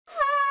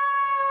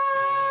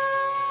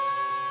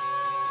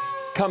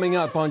Coming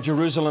up on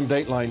Jerusalem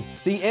Dateline,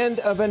 the end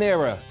of an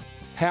era.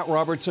 Pat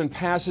Robertson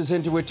passes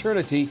into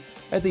eternity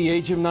at the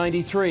age of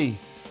 93.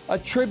 A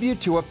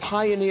tribute to a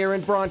pioneer in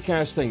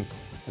broadcasting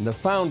and the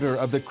founder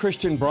of the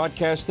Christian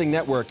Broadcasting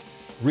Network,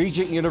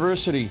 Regent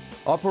University,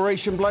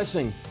 Operation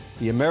Blessing,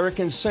 the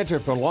American Center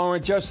for Law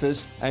and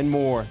Justice, and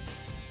more.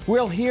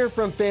 We'll hear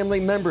from family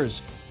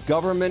members,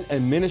 government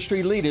and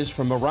ministry leaders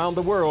from around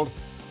the world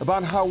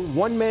about how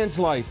one man's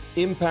life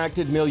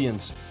impacted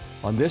millions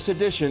on this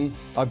edition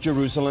of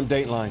Jerusalem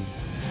Dateline.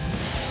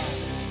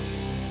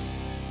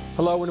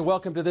 Hello and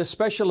welcome to this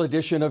special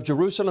edition of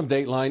Jerusalem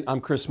Dateline.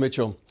 I'm Chris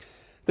Mitchell.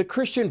 The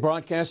Christian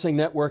Broadcasting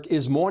Network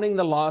is mourning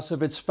the loss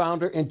of its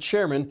founder and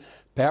chairman,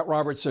 Pat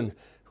Robertson,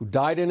 who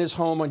died in his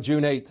home on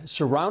June 8th,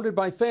 surrounded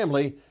by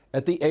family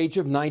at the age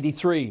of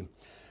 93.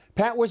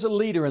 Pat was a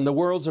leader in the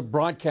worlds of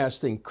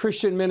broadcasting,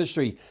 Christian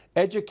ministry,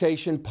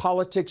 education,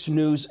 politics,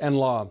 news, and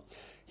law.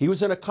 He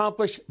was an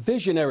accomplished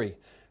visionary,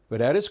 but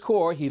at his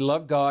core, he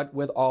loved God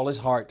with all his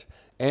heart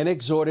and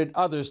exhorted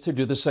others to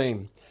do the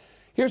same.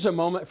 Here's a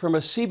moment from a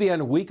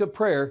CBN Week of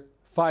Prayer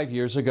 5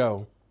 years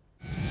ago.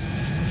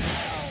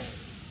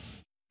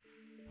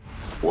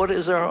 What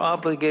is our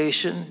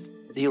obligation?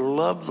 Do you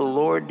love the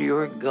Lord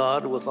your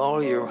God with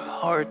all your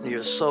heart and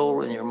your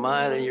soul and your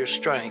mind and your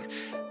strength?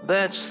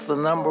 That's the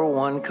number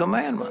one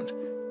commandment.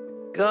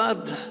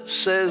 God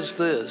says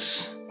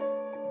this,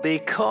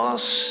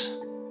 because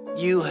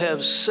you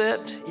have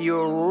set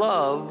your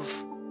love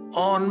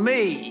on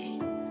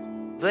me,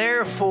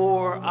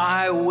 therefore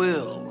I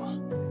will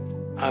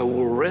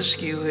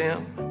rescue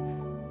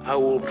him, I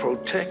will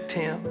protect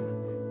him,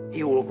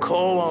 he will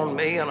call on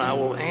me and I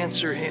will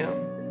answer him,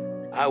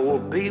 I will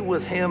be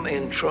with him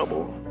in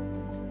trouble,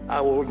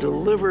 I will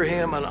deliver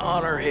him and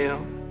honor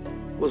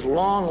him, with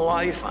long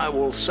life I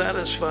will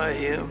satisfy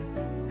him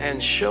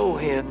and show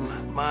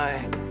him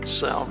my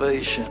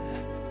salvation.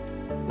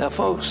 Now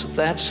folks,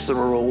 that's the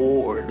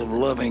reward of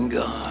loving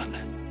God.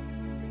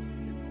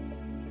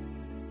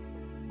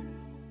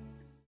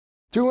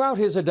 Throughout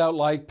his adult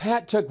life,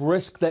 Pat took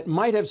risks that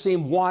might have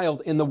seemed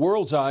wild in the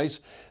world's eyes,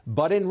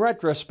 but in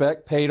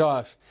retrospect paid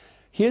off.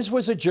 His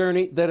was a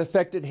journey that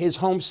affected his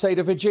home state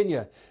of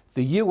Virginia,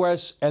 the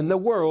U.S., and the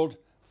world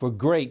for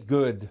great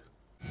good.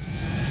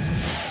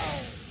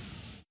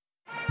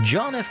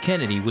 John F.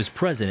 Kennedy was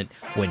president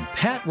when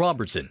Pat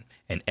Robertson,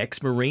 an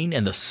ex-Marine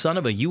and the son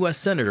of a U.S.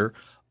 Senator,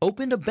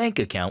 opened a bank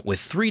account with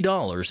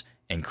 $3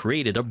 and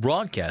created a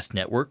broadcast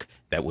network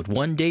that would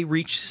one day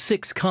reach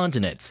 6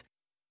 continents.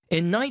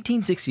 In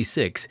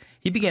 1966,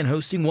 he began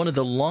hosting one of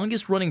the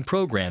longest-running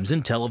programs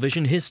in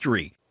television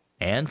history.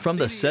 And from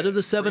the set of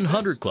the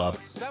 700 Club,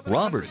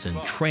 Robertson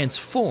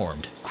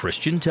transformed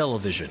Christian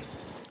television.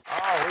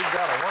 Oh, we've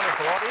got a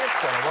wonderful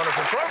audience and a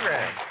wonderful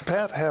program.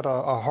 Pat had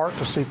a heart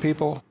to see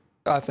people,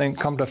 I think,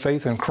 come to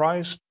faith in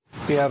Christ.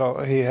 He had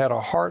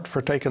a heart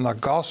for taking the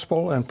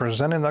gospel and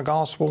presenting the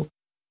gospel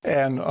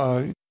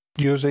and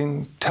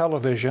using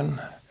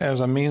television as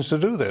a means to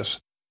do this.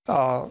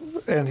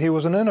 And he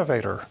was an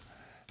innovator.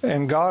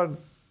 And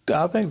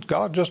I think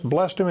God just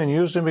blessed him and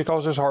used him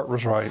because his heart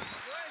was right.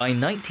 By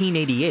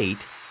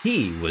 1988,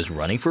 he was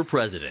running for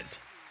president.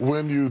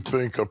 When you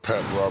think of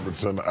Pat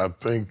Robertson, I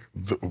think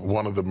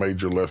one of the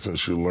major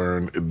lessons you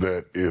learn is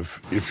that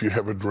if you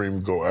have a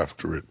dream, go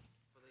after it.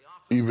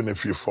 Even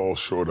if you fall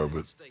short of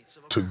it,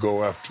 to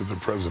go after the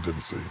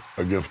presidency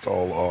against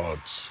all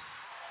odds.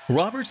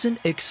 Robertson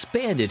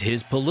expanded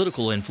his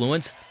political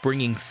influence,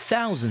 bringing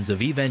thousands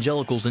of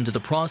evangelicals into the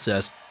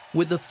process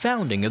with the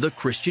founding of the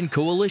Christian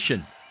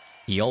Coalition.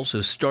 He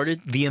also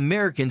started the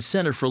American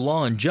Center for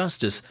Law and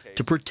Justice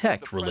to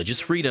protect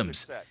religious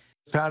freedoms.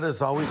 Pat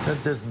has always had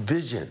this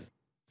vision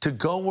to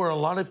go where a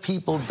lot of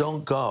people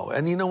don't go.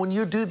 And you know, when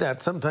you do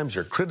that, sometimes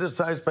you're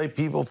criticized by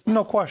people.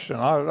 No question.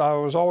 I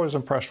was always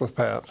impressed with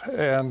Pat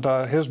and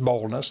his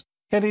boldness.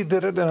 And he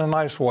did it in a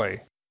nice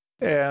way.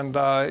 And,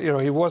 you know,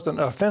 he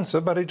wasn't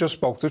offensive, but he just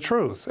spoke the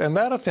truth. And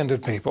that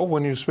offended people.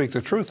 When you speak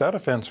the truth, that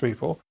offends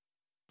people.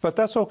 But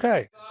that's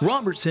okay.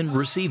 Robertson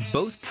received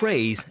both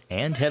praise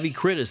and heavy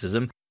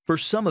criticism for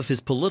some of his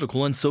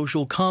political and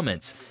social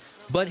comments.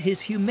 But his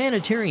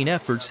humanitarian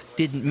efforts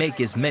didn't make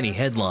as many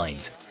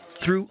headlines.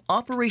 Through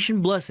Operation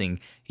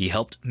Blessing, he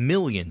helped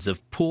millions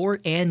of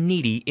poor and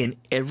needy in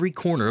every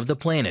corner of the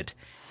planet.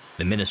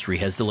 The ministry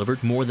has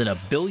delivered more than 1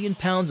 billion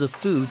pounds of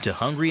food to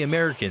hungry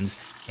Americans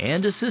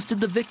and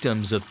assisted the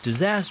victims of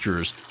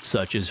disasters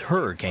such as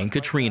Hurricane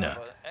Katrina.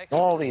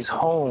 All these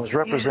homes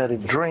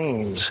represented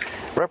dreams,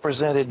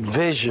 represented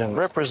vision,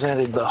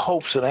 represented the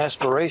hopes and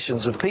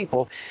aspirations of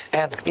people,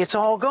 and it's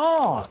all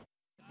gone.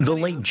 The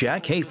late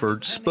Jack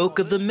Hayford spoke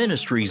of the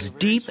ministry's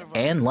deep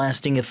and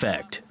lasting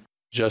effect.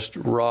 Just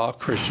raw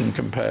Christian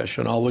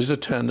compassion, always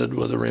attended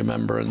with a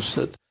remembrance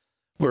that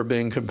we're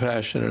being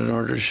compassionate in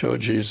order to show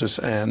Jesus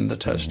and the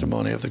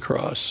testimony of the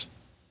cross.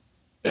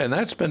 And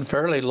that's been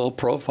fairly low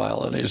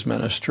profile in his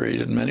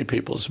ministry in many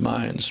people's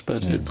minds,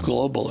 but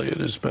globally it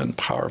has been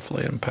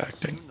powerfully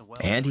impacting.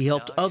 And he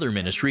helped other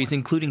ministries,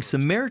 including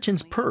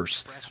Samaritan's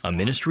Purse, a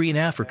ministry in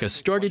Africa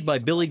started by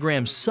Billy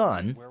Graham's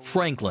son,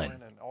 Franklin.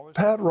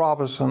 Pat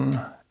Robertson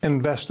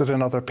invested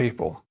in other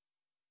people,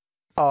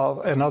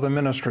 and other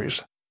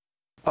ministries.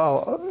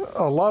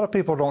 A lot of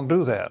people don't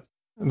do that.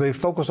 They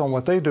focus on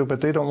what they do, but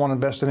they don't want to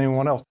invest in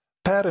anyone else.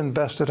 Pat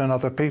invested in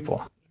other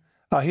people.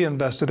 He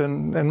invested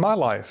in my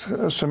life,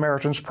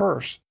 Samaritan's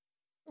Purse.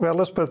 Well,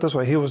 let's put it this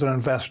way. He was an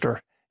investor.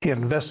 He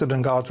invested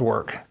in God's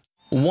work.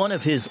 One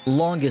of his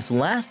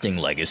longest-lasting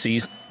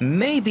legacies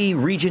may be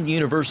Regent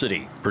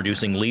University,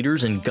 producing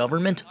leaders in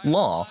government,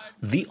 law,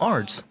 the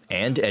arts,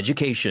 and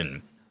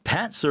education.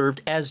 Pat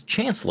served as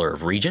Chancellor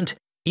of Regent,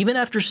 even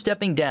after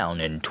stepping down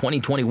in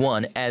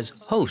 2021 as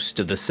host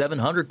of the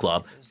 700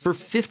 Club for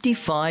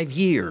 55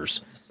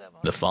 years.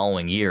 The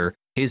following year,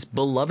 his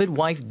beloved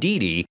wife Dee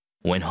Dee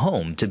went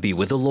home to be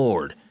with the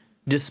Lord.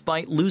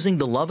 Despite losing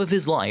the love of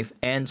his life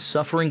and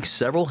suffering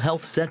several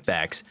health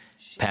setbacks,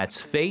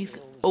 Pat's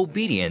faith,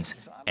 obedience,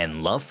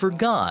 and love for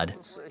God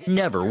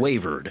never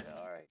wavered.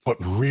 What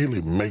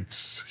really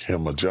makes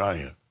him a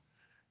giant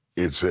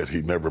is that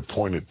he never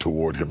pointed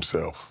toward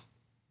himself,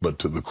 but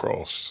to the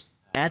cross.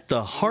 At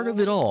the heart of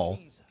it all,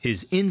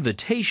 his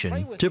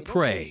invitation to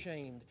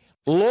pray.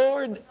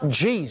 Lord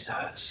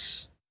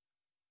Jesus,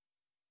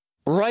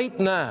 right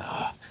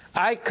now,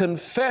 I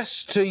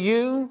confess to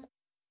you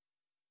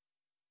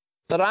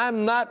that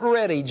I'm not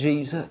ready,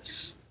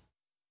 Jesus.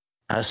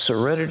 I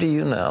surrender to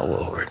you now,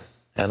 Lord,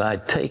 and I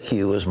take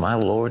you as my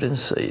Lord and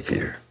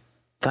Savior.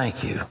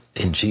 Thank you.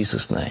 In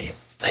Jesus' name,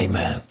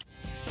 amen.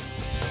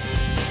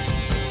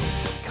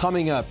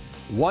 Coming up,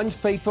 one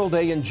fateful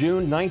day in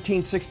June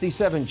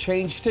 1967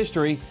 changed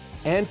history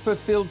and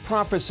fulfilled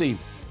prophecy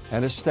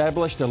and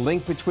established a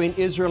link between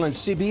Israel and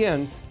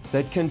CBN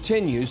that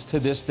continues to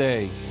this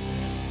day.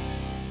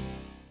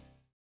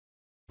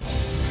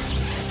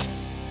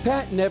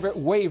 Pat never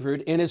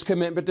wavered in his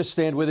commitment to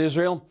stand with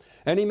Israel,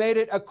 and he made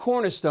it a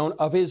cornerstone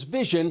of his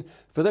vision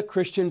for the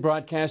Christian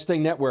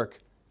Broadcasting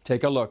Network.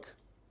 Take a look.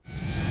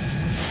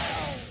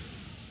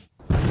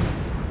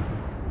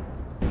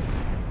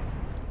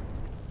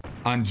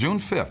 On June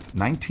 5th,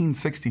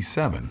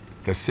 1967,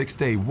 the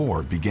Six-Day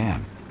War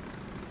began,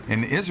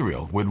 and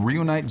Israel would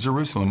reunite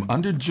Jerusalem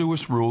under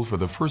Jewish rule for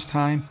the first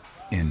time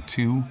in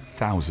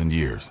 2,000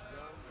 years.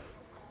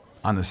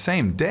 On the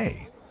same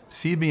day,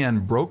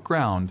 CBN broke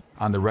ground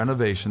on the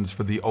renovations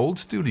for the old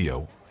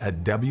studio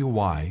at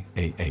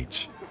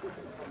WYAH.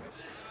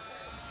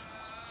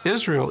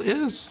 Israel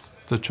is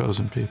the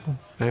chosen people.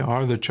 They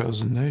are the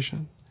chosen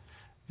nation.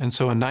 And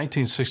so in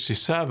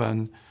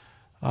 1967,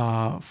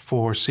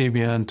 for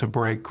CBN to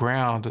break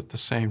ground at the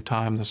same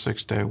time the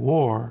Six-Day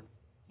War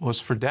was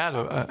for that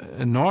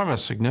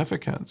enormous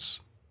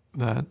significance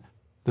that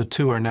the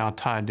two are now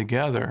tied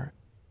together.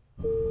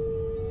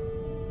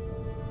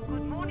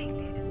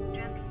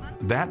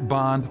 That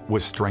bond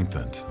was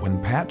strengthened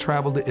when Pat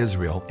traveled to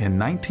Israel in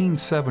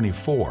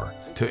 1974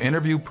 to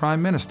interview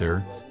Prime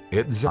Minister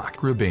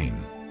Yitzhak Rabin.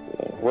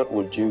 What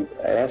would you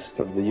ask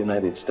of the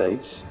United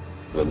States?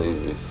 Well,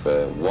 if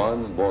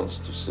one wants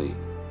to see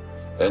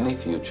any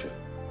future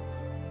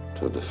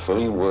to the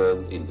free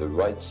world in the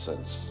right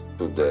sense,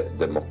 to the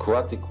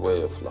democratic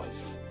way of life,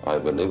 I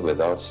believe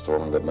without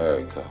strong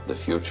America, the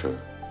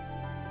future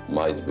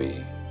might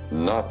be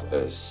not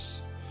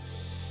as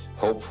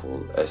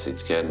hopeful as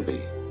it can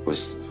be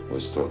with a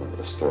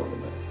strong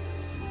America.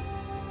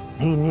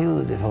 He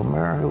knew that if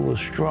America was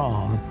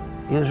strong,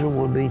 Israel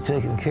would be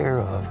taken care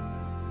of.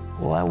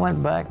 Well, I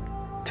went back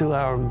to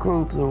our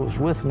group that was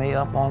with me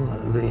up on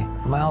the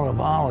Mount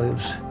of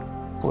Olives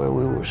where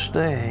we were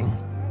staying,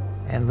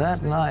 and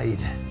that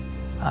night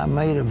I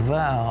made a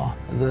vow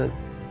that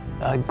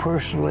I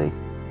personally,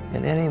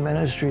 in any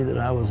ministry that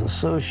I was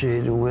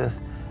associated with,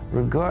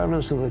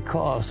 regardless of the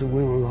cost, that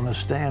we were going to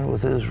stand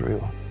with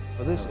Israel.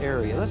 For this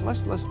area,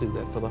 let's do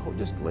that for the whole,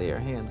 just lay our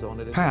hands on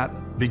it.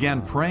 Pat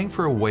began praying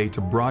for a way to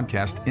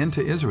broadcast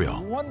into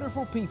Israel.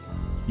 Wonderful people.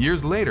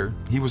 Years later,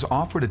 he was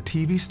offered a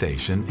TV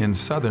station in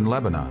southern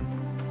Lebanon.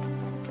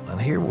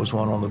 And here was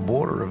one on the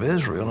border of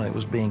Israel, and it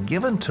was being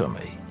given to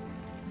me.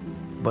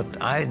 But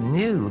I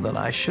knew that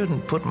I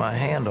shouldn't put my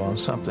hand on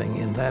something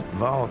in that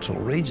volatile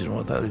region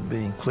without it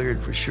being cleared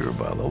for sure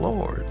by the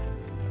Lord.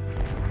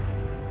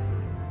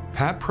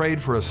 Pat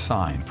prayed for a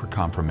sign for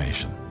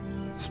confirmation,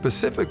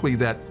 specifically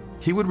that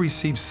he would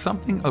receive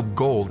something of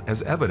gold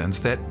as evidence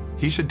that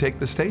he should take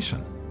the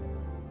station.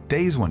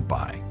 Days went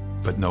by,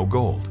 but no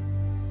gold,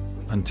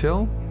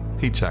 until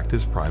he checked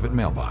his private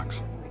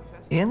mailbox.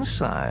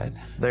 Inside,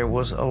 there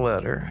was a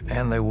letter,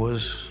 and there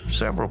was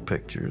several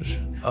pictures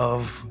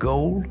of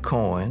gold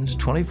coins,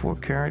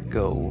 24-karat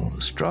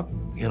gold, struck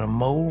in a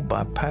mold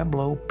by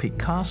Pablo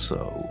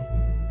Picasso.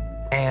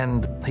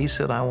 And he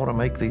said, I want to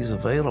make these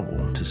available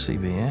to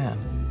CBN.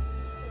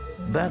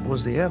 That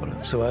was the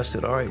evidence. So I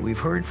said, all right, we've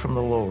heard from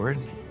the Lord.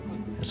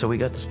 And so we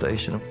got the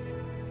station.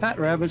 Pat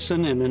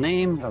Robertson, in the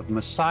name of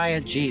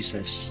Messiah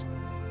Jesus,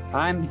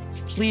 I'm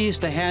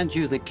pleased to hand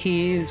you the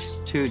keys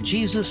to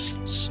Jesus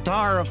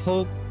Star of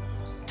Hope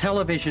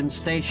television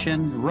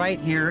station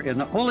right here in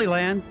the Holy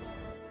Land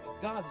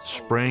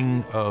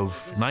Spring of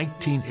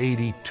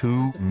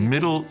 1982,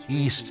 Middle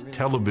East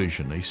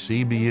Television, a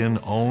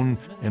CBN-owned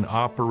and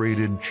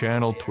operated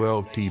Channel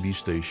 12 TV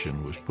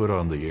station, was put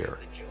on the air.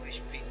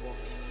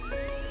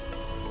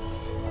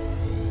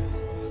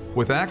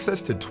 With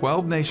access to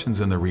 12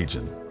 nations in the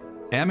region,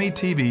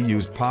 METV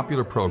used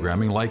popular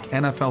programming like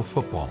NFL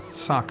football,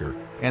 soccer,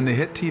 and the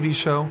hit TV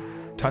show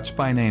Touched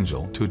by an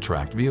Angel to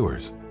attract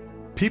viewers.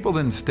 People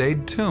then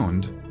stayed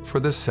tuned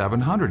for the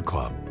 700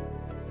 Club.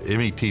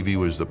 METV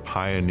was the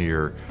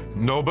pioneer.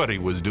 Nobody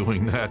was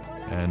doing that,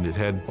 and it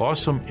had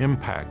awesome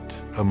impact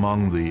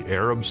among the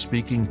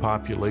Arab-speaking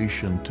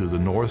population to the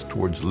north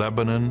towards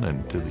Lebanon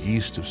and to the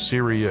east of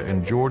Syria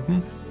and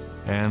Jordan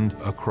and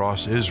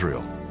across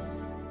Israel.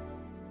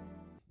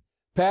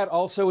 Pat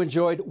also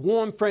enjoyed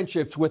warm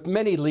friendships with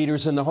many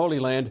leaders in the Holy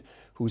Land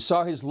who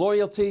saw his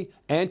loyalty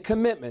and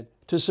commitment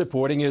to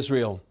supporting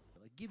Israel.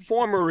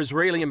 Former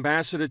Israeli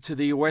ambassador to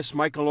the U.S.,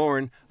 Michael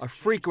Oren, a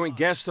frequent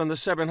guest on the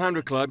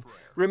 700 Club,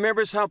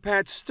 remembers how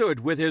Pat stood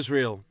with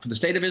Israel. For the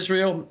state of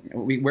Israel,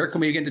 where can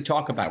we begin to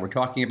talk about? We're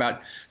talking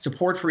about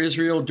support for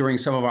Israel during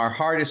some of our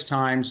hardest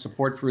times,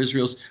 support for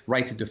Israel's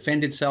right to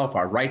defend itself,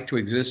 our right to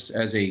exist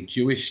as a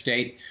Jewish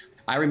state.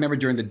 I remember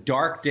during the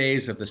dark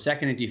days of the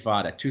Second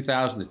Intifada,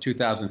 2000 to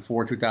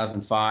 2004,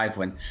 2005,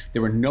 when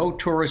there were no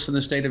tourists in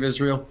the state of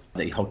Israel,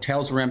 the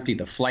hotels were empty,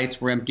 the flights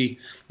were empty.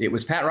 It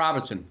was Pat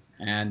Robertson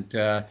and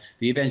the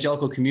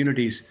evangelical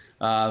communities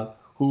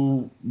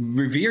who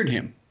revered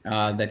him,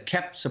 that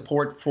kept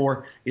support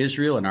for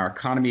Israel and our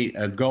economy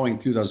going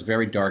through those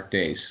very dark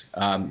days.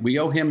 We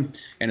owe him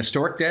an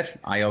historic debt.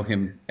 I owe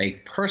him a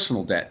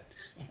personal debt.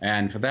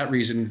 And for that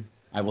reason,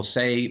 I will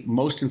say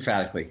most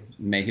emphatically,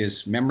 may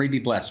his memory be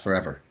blessed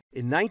forever.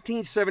 In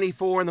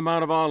 1974 on the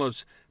Mount of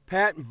Olives,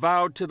 Pat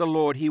vowed to the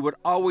Lord he would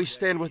always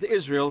stand with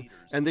Israel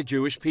and the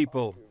Jewish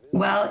people.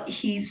 Well,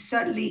 he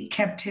certainly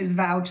kept his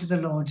vow to the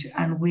Lord,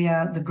 and we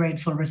are the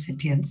grateful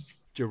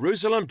recipients.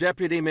 Jerusalem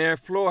Deputy Mayor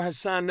Flor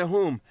Hassan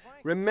Nahum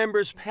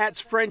remembers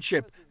Pat's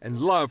friendship and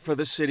love for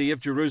the city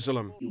of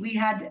Jerusalem. We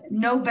had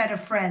no better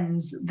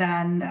friends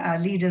than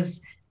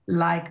leaders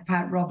like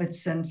Pat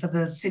Robertson for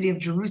the city of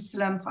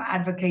Jerusalem, for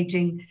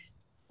advocating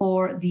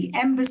for the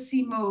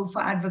embassy move,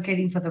 for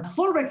advocating for the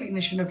full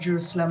recognition of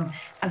Jerusalem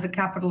as a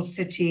capital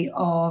city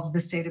of the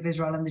state of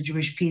Israel and the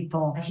Jewish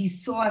people. He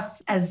saw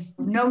us as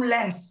no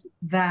less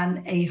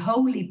than a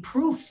holy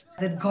proof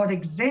that God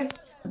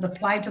exists. The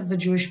plight of the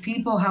Jewish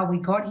people, how we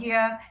got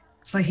here,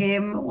 for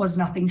him was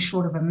nothing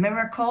short of a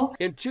miracle.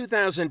 In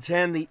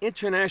 2010, the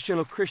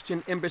International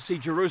Christian Embassy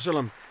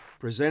Jerusalem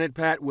presented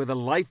Pat with a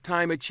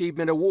Lifetime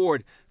Achievement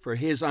Award for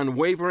his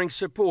unwavering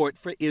support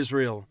for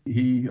Israel.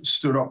 He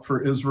stood up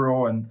for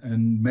Israel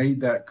and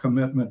made that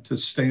commitment to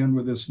stand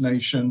with this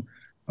nation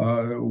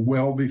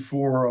well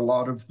before a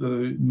lot of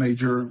the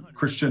major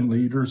Christian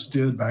leaders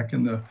did back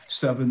in the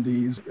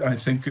 70s. I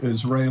think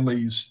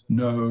Israelis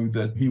know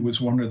that he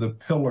was one of the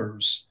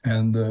pillars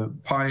and the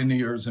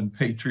pioneers and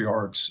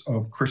patriarchs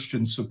of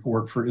Christian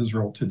support for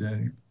Israel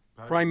today.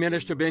 Prime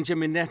Minister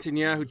Benjamin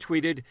Netanyahu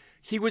tweeted,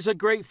 "He was a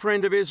great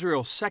friend of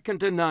Israel, second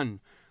to none.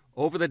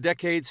 Over the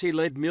decades, he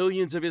led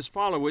millions of his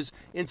followers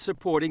in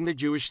supporting the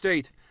Jewish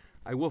state.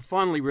 I will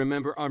fondly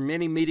remember our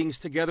many meetings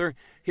together,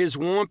 his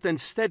warmth and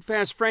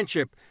steadfast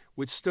friendship,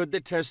 which stood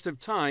the test of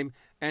time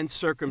and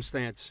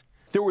circumstance."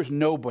 There was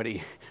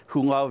nobody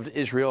who loved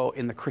Israel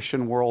in the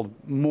Christian world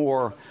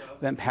more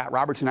than Pat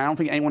Robertson. I don't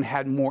think anyone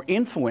had more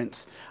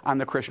influence on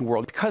the Christian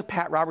world. Because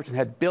Pat Robertson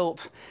had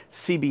built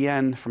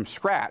CBN from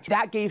scratch,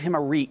 that gave him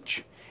a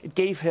reach. It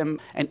gave him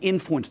an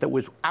influence that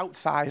was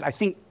outside, I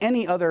think,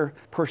 any other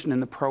person in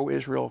the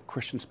pro-Israel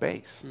Christian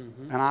space.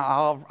 And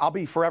I'll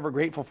be forever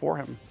grateful for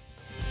him.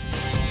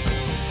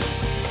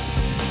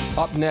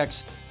 Up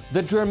next,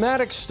 the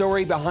dramatic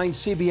story behind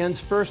CBN's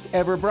first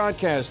ever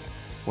broadcast,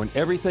 when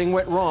everything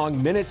went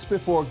wrong minutes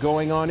before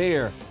going on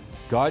air.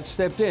 God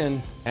stepped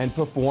in and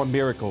performed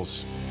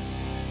miracles.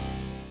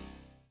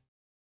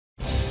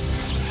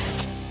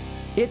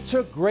 It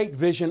took great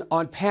vision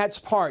on Pat's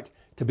part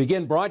to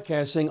begin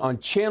broadcasting on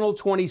Channel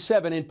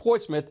 27 in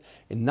Portsmouth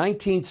in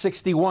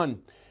 1961.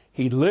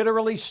 He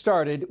literally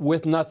started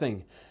with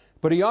nothing,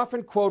 but he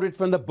often quoted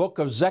from the book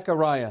of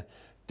Zechariah,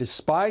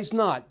 "Despise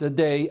not the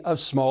day of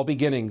small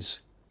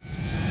beginnings."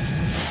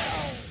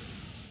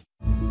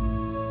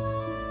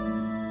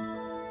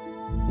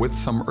 With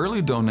some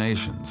early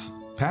donations,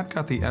 Pat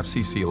got the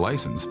FCC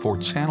license for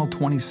Channel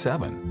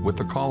 27 with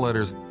the call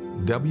letters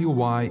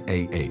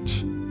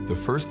WYAH, the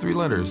first three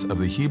letters of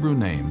the Hebrew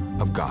name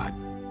of God.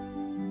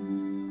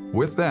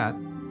 With that,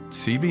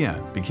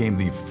 CBN became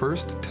the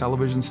first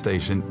television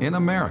station in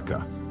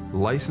America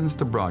licensed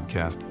to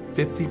broadcast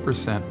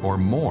 50% or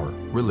more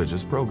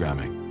religious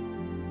programming.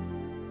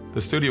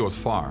 The studio was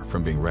far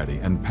from being ready,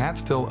 and Pat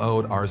still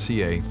owed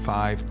RCA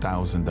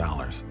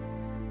 $5,000.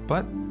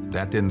 But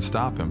that didn't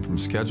stop him from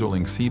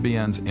scheduling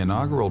CBN's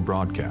inaugural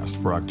broadcast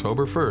for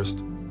October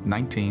 1st,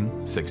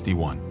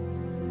 1961.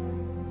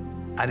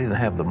 I didn't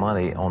have the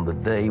money on the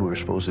day we were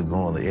supposed to go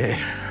on the air.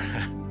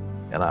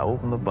 And I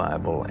opened the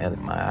Bible, and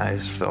my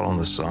eyes fell on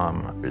the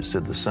Psalm. It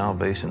said, the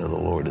salvation of the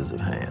Lord is at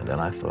hand. And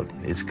I thought,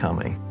 it's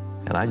coming.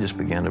 And I just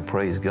began to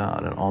praise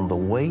God. And on the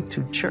way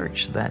to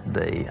church that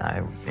day,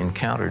 I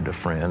encountered a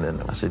friend,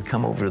 and I said,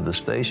 come over to the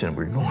station.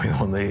 We're going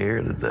on the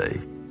air today.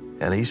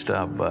 And he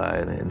stopped by,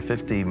 and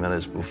 15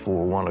 minutes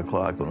before 1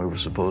 o'clock, when we were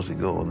supposed to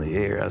go on the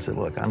air, I said,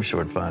 look, I'm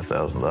short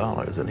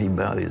 $5,000. And he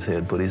bowed his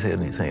head, put his head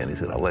in his hand. He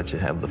said, I'll let you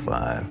have the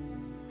 5.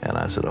 And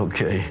I said,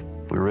 okay,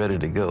 we're ready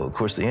to go. Of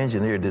course, the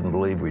engineer didn't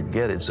believe we'd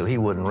get it, so he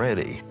wasn't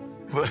ready.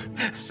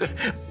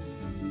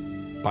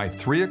 By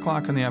 3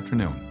 o'clock in the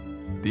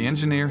afternoon, the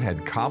engineer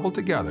had cobbled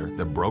together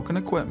the broken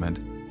equipment,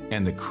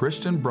 and the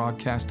Christian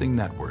Broadcasting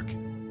Network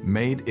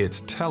made its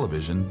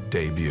television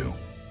debut.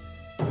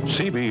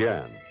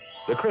 CBN,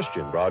 the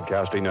Christian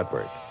Broadcasting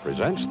Network,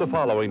 presents the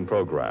following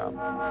program.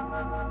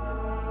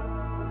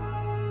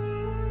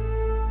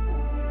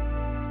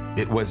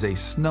 It was a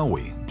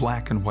snowy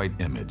black and white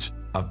image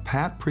of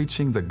Pat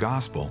preaching the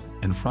gospel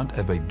in front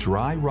of a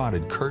dry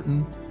rotted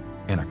curtain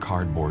and a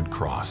cardboard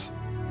cross.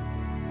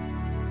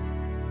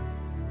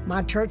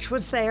 My church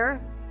was there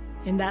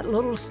in that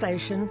little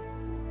station.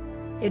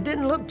 It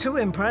didn't look too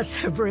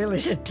impressive,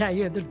 really, to tell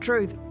you the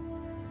truth.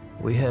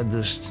 We had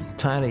this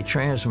tiny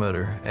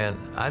transmitter, and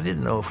I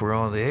didn't know if we were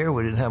on the air.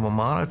 We didn't have a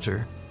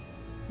monitor.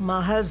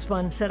 My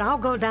husband said, I'll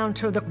go down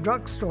to the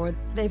drugstore.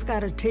 They've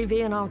got a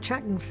TV, and I'll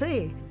check and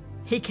see.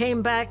 He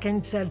came back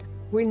and said,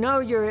 we know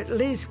you're at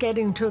least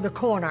getting to the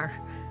corner,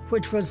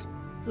 which was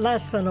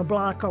less than a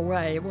block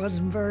away. It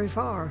wasn't very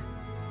far.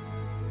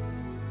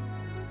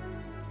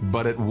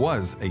 But it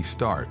was a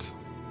start,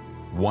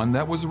 one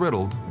that was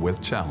riddled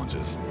with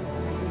challenges.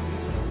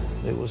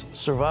 It was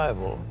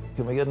survival.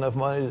 Can we get enough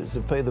money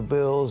to pay the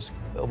bills?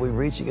 Are we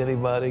reaching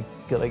anybody?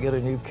 Can I get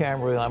a new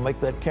camera? And I make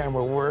that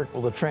camera work?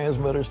 Will the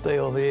transmitter stay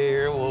on the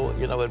air? Will,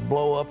 it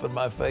blow up in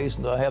my face,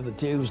 and do I have the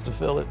tubes to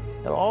fill it?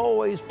 And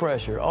always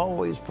pressure,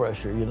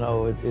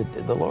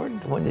 the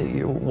Lord, when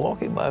you're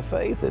walking by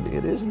faith,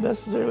 it isn't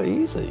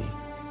necessarily easy.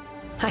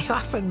 I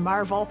often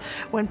marvel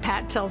when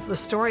Pat tells the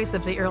stories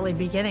of the early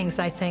beginnings.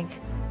 I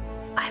think,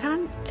 I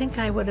don't think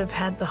I would have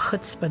had the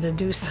chutzpah to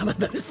do some of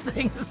those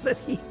things that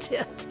he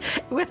did.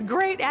 With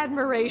great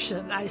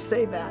admiration, I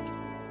say that.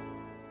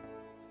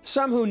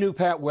 Some who knew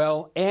Pat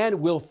well and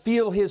will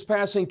feel his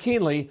passing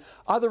keenly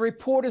are the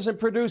reporters and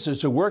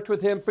producers who worked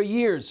with him for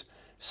years,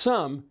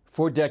 some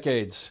for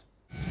decades.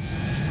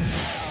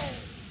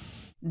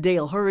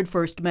 Dale Hurd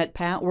first met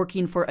Pat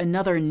working for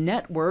another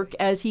network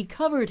as he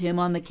covered him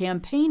on the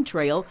campaign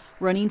trail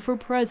running for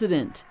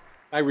president.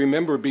 I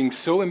remember being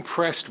so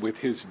impressed with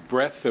his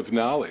breadth of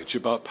knowledge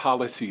about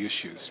policy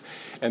issues,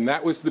 and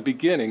that was the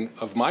beginning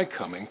of my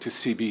coming to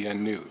CBN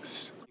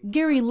News.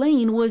 Gary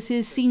Lane was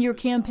his senior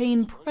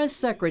campaign press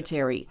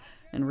secretary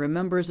and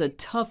remembers a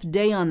tough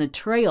day on the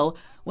trail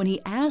when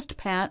he asked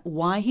Pat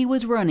why he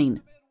was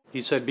running.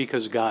 He said,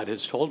 because God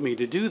has told me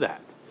to do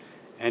that.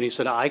 And he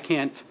said, I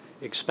can't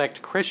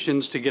expect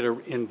Christians to get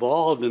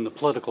involved in the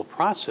political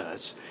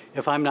process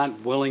if I'm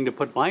not willing to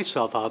put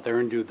myself out there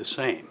and do the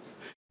same.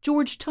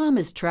 George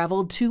Thomas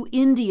traveled to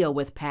India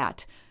with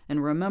Pat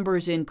and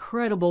remembers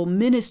incredible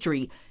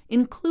ministry,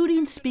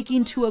 including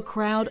speaking to a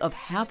crowd of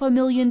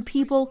 500,000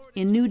 people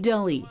in New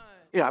Delhi.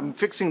 Yeah, I'm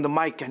fixing the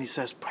mic, and he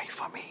says, pray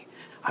for me.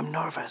 I'm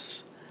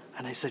nervous.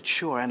 And I said,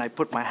 sure. And I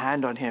put my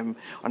hand on him,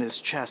 on his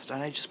chest,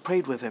 and I just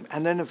prayed with him.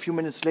 And then a few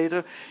minutes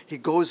later, he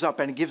goes up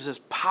and gives this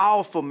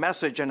powerful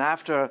message. And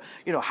after,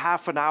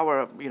 half an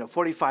hour,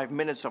 45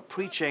 minutes of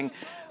preaching,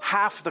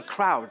 half the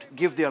crowd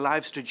give their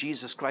lives to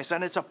Jesus Christ.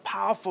 And it's a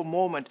powerful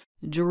moment.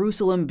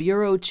 Jerusalem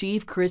Bureau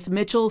Chief Chris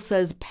Mitchell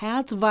says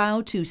Pat's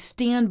vow to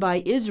stand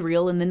by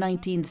Israel in the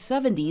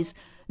 1970s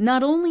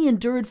not only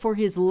endured for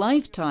his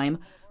lifetime,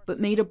 but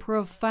made a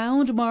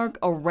profound mark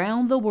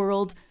around the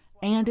world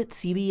and at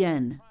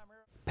CBN.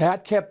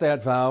 Pat kept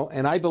that vow,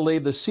 and I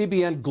believe the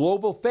CBN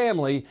global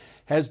family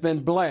has been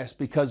blessed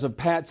because of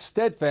Pat's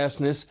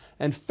steadfastness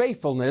and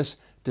faithfulness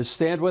to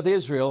stand with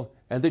Israel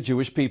and the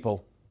Jewish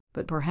people.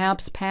 But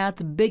perhaps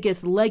Pat's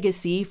biggest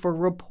legacy for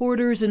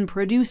reporters and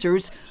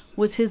producers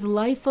was his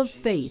life of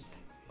faith.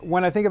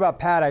 When I think about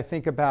Pat, I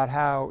think about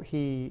how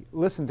he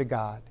listened to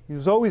God. He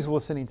was always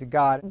listening to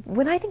God.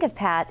 When I think of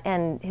Pat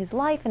and his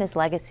life and his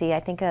legacy, I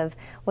think of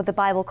what the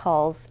Bible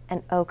calls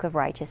an oak of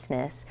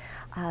righteousness,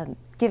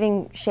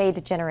 giving shade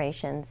to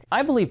generations.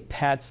 I believe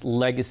Pat's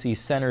legacy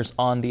centers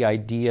on the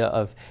idea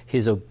of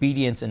his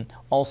obedience and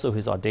also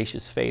his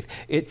audacious faith.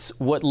 It's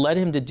what led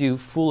him to do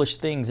foolish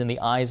things in the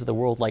eyes of the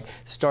world, like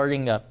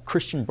starting a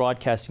Christian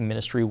broadcasting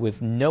ministry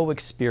with no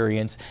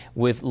experience,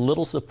 with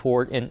little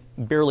support, and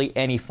barely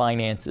any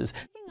finances.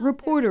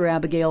 Reporter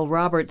Abigail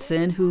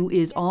Robertson, who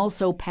is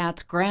also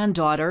Pat's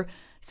granddaughter,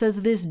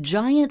 says this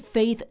giant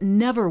faith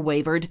never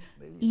wavered,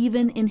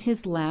 even in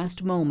his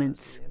last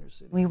moments.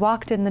 We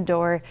walked in the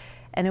door,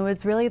 and it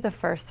was really the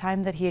first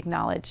time that he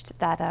acknowledged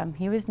that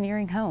he was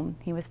nearing home.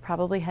 He was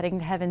probably heading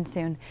to heaven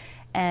soon.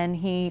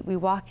 And we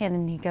walk in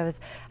and he goes,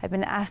 I've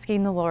been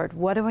asking the Lord,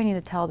 what do I need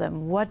to tell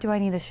them? What do I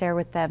need to share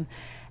with them?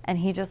 And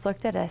he just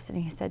looked at us and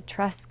he said,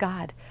 trust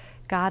God.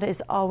 God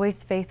is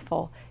always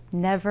faithful.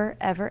 Never,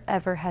 ever,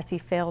 ever has He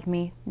failed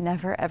me.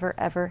 Never, ever,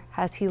 ever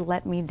has He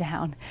let me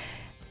down.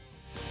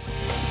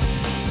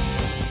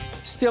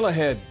 Still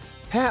ahead,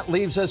 Pat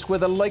leaves us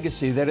with a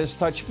legacy that has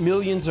touched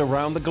millions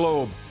around the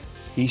globe.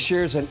 He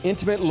shares an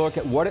intimate look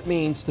at what it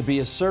means to be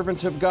a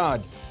servant of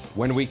God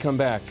when we come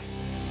back.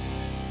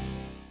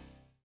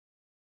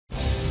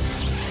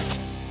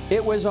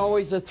 It was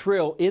always a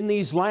thrill in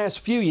these last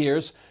few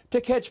years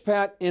to catch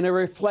Pat in a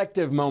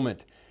reflective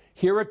moment.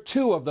 Here are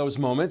two of those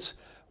moments.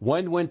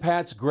 One when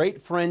Pat's great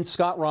friend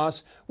Scott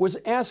Ross was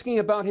asking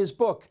about his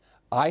book,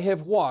 I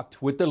Have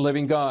Walked with the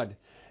Living God,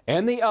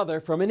 and the other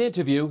from an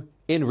interview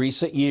in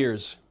recent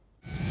years.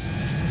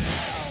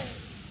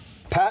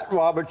 Pat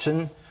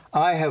Robertson,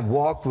 I have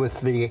walked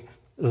with the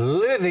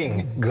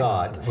living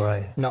God.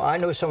 Right. Now, I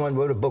know someone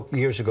wrote a book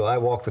years ago, I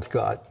Walked with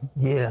God.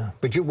 Yeah.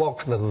 But you walk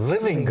with the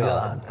living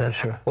God.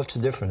 That's right. What's the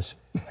difference?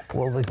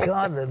 Well, the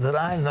God that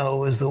I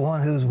know is the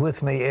one who's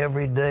with me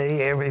every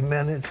day, every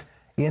minute.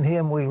 In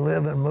Him we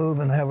live and move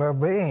and have our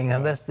being,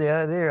 and that's the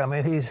idea. I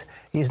mean,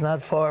 He's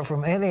not far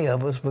from any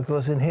of us,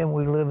 because in Him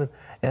we live,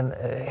 and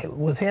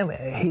with Him,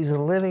 He's a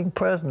living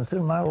presence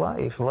in my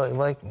life.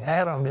 Like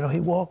Adam, you know,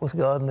 he walked with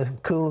God in the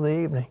cool of the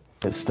evening.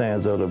 It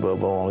stands out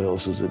above all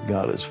else is that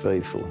God is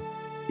faithful.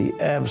 He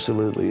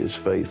absolutely is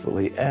faithful.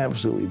 He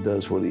absolutely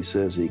does what He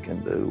says He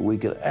can do. We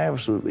can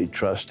absolutely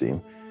trust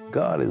Him.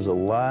 God is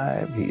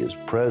alive. He is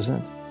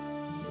present.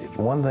 If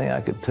one thing I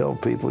could tell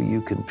people,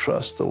 you can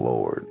trust the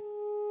Lord.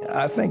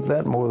 I think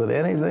that more than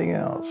anything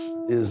else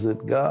is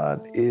that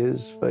God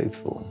is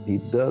faithful. He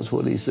does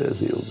what He says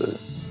He'll do.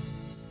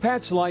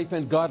 Pat's life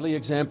and godly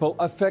example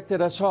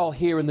affected us all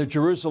here in the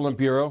Jerusalem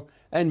Bureau,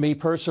 and me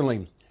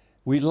personally.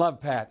 We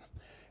love Pat.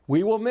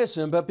 We will miss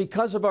him, but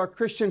because of our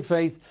Christian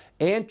faith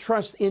and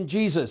trust in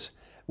Jesus,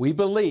 we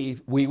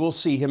believe we will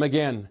see him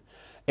again,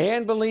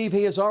 and believe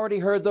he has already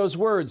heard those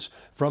words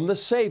from the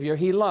Savior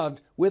he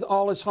loved with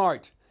all his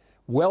heart.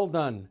 Well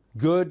done,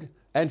 good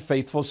and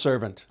faithful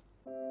servant.